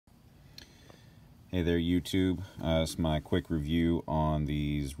Hey there YouTube, it's my quick review on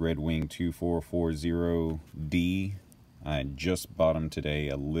these Redwing 2440D. I just bought them today.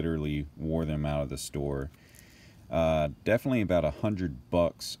 I literally wore them out of the store. Definitely about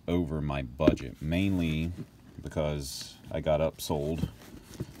 $100 over my budget, mainly because I got upsold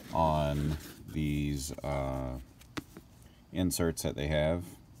on these inserts that they have.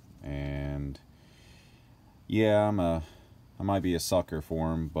 And yeah, I might be a sucker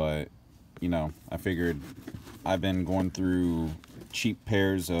for them, but you know, I figured I've been going through cheap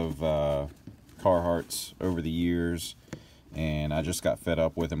pairs of Carhartts over the years, and I just got fed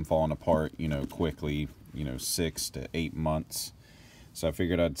up with them falling apart, you know, quickly, 6 to 8 months. So I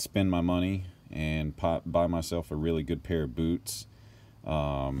figured I'd spend my money and buy myself a really good pair of boots.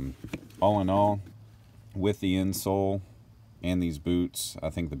 All in all, with the insole and these boots,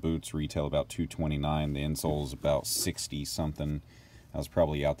 I think the boots retail about $229. The insole is about 60 something. I was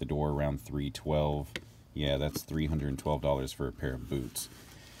probably out the door around $312. Yeah, that's $312 for a pair of boots.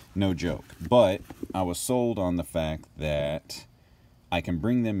 No joke. But I was sold on the fact that I can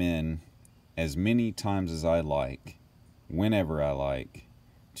bring them in as many times as I like, whenever I like,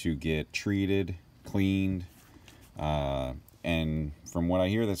 to get treated, cleaned, and from what I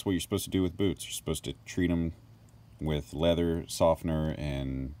hear, that's what you're supposed to do with boots. You're supposed to treat them with leather softener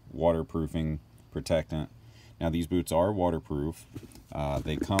and waterproofing protectant. Now these boots are waterproof.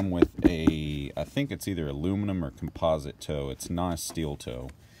 They come with I think it's either aluminum or composite toe. It's not a steel toe.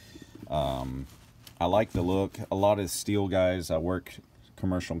 I like the look. A lot of steel guys, I work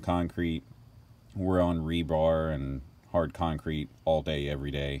commercial concrete. We're on rebar and hard concrete all day, every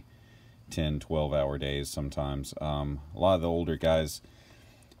day. 10, 12-hour days sometimes. A lot of the older guys,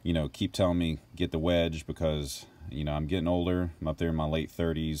 keep telling me, get the Wedge because, I'm getting older. I'm up there in my late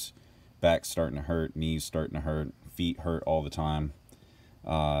 30s. Back's starting to hurt, knees starting to hurt, feet hurt all the time.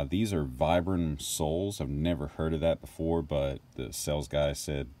 These are Vibram soles. I've never heard of that before, but the sales guy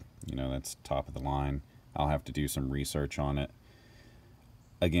said, that's top of the line. I'll have to do some research on it.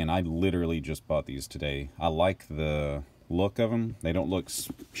 Again, I literally just bought these today. I like the look of them. They don't look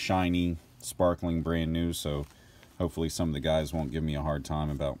shiny, sparkling, brand new, so hopefully some of the guys won't give me a hard time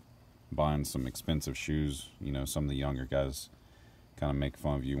about buying some expensive shoes. Some of the younger guys kind of make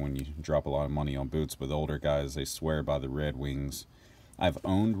fun of you when you drop a lot of money on boots, but the older guys, they swear by the Redwings. I've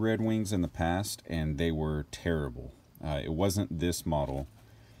owned Redwings in the past, and they were terrible. It wasn't this model.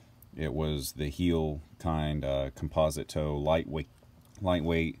 It was the heel kind, composite toe,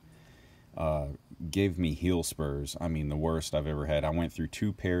 lightweight. Gave me heel spurs. I mean, the worst I've ever had. I went through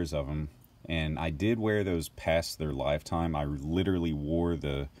 2 pairs of them, and I did wear those past their lifetime. I literally wore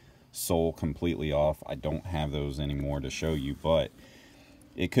the sole completely off. I don't have those anymore to show you, but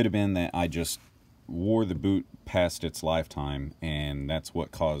it could have been that I just wore the boot past its lifetime, and that's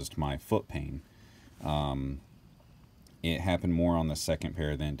what caused my foot pain. It happened more on the second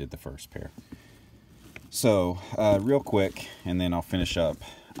pair than it did the first pair. So real quick, and then I'll finish up.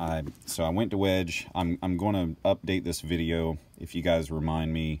 So I went to Wedge. I'm going to update this video if you guys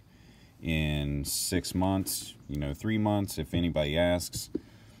remind me in 6 months, 3 months, if anybody asks.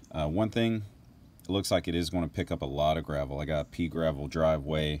 One thing, it looks like it is going to pick up a lot of gravel. I got a pea gravel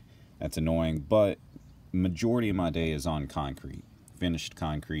driveway. That's annoying, but majority of my day is on concrete, finished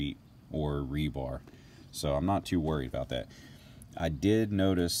concrete or rebar. So I'm not too worried about that. I did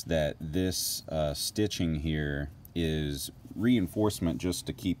notice that this stitching here is reinforcement just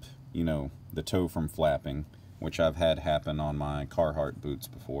to keep, the toe from flapping, which I've had happen on my Carhartt boots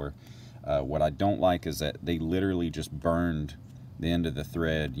before. What I don't like is that they literally just burned the end of the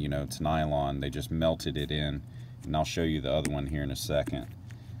thread. It's nylon. They just melted it in, and I'll show you the other one here in a second.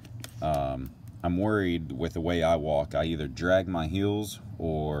 I'm worried with the way I walk. I either drag my heels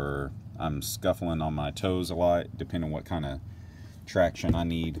or I'm scuffling on my toes a lot, depending on what kind of traction I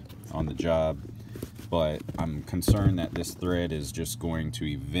need on the job. But I'm concerned that this thread is just going to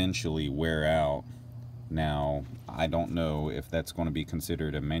eventually wear out. Now, I don't know if that's going to be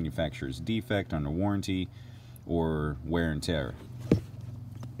considered a manufacturer's defect under warranty or wear and tear.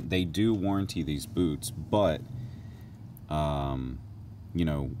 They do warranty these boots, but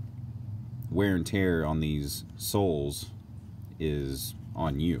wear and tear on these soles is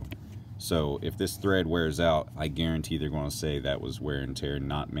on you. So if this thread wears out, I guarantee they're going to say that was wear and tear,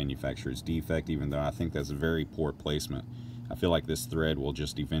 not manufacturer's defect, even though I think that's a very poor placement. I feel like this thread will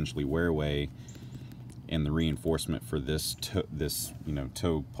just eventually wear away, and the reinforcement for this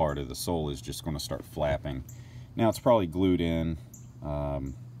toe part of the sole is just going to start flapping. Now it's probably glued in.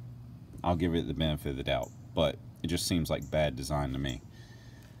 I'll give it the benefit of the doubt, but it just seems like bad design to me.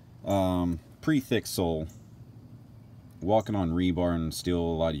 Pretty thick sole. walking on rebar and steel, a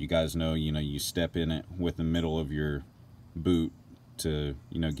lot of you guys know, you step in it with the middle of your boot to,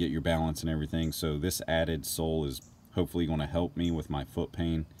 get your balance and everything. So this added sole is hopefully going to help me with my foot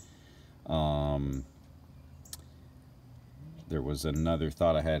pain. There was another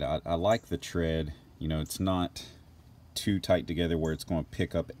thought I had. I like the tread. It's not too tight together where it's going to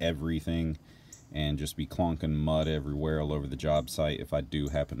pick up everything and just be clonking mud everywhere all over the job site if I do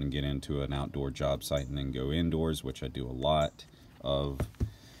happen to get into an outdoor job site and then go indoors, which I do a lot of.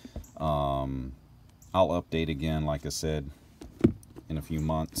 I'll update again, like I said, in a few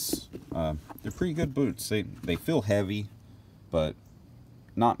months. They're pretty good boots. They feel heavy, but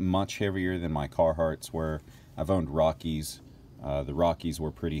not much heavier than my Carhartts were. I've owned Rockies. The Rockies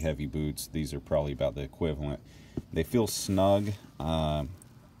were pretty heavy boots. These are probably about the equivalent. They feel snug.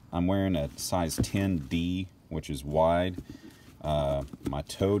 I'm wearing a size 10D, which is wide. My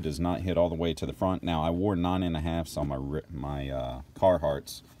toe does not hit all the way to the front. Now, I wore 9.5s on my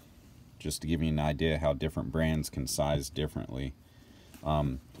Carhartts, just to give you an idea how different brands can size differently.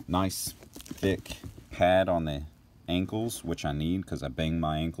 Nice thick pad on the ankles, which I need because I bang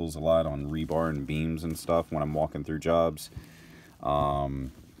my ankles a lot on rebar and beams and stuff when I'm walking through jobs. I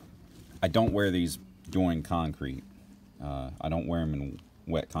don't wear these during concrete. I don't wear them in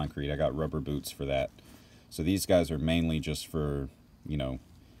wet concrete. I got rubber boots for that. So these guys are mainly just for,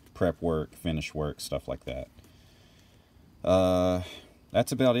 prep work, finish work, stuff like that.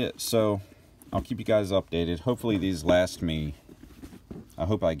 That's about it. So I'll keep you guys updated. Hopefully these last me, I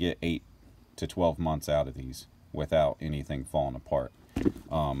hope I get 8 to 12 months out of these without anything falling apart.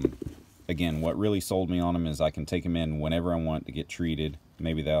 Again, what really sold me on them is I can take them in whenever I want to get treated.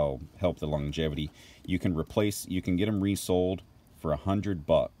 Maybe that'll help the longevity. You can get them resold for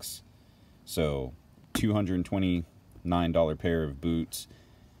 $100. So $229 pair of boots.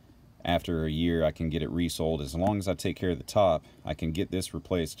 After a year, I can get it resold. As long as I take care of the top, I can get this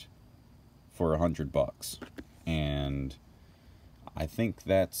replaced for $100. And I think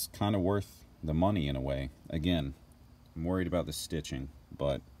that's kind of worth the money in a way. Again, I'm worried about the stitching,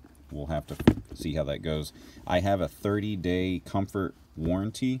 but we'll have to see how that goes. I have a 30-day comfort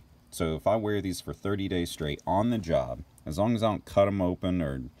warranty, so if I wear these for 30 days straight on the job, as long as I don't cut them open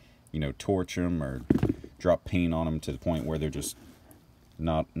or, torch them or drop paint on them to the point where they're just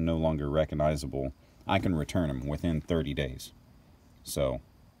no longer recognizable, I can return them within 30 days. So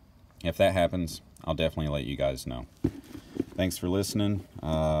if that happens, I'll definitely let you guys know. Thanks for listening.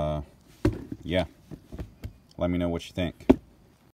 Yeah, let me know what you think.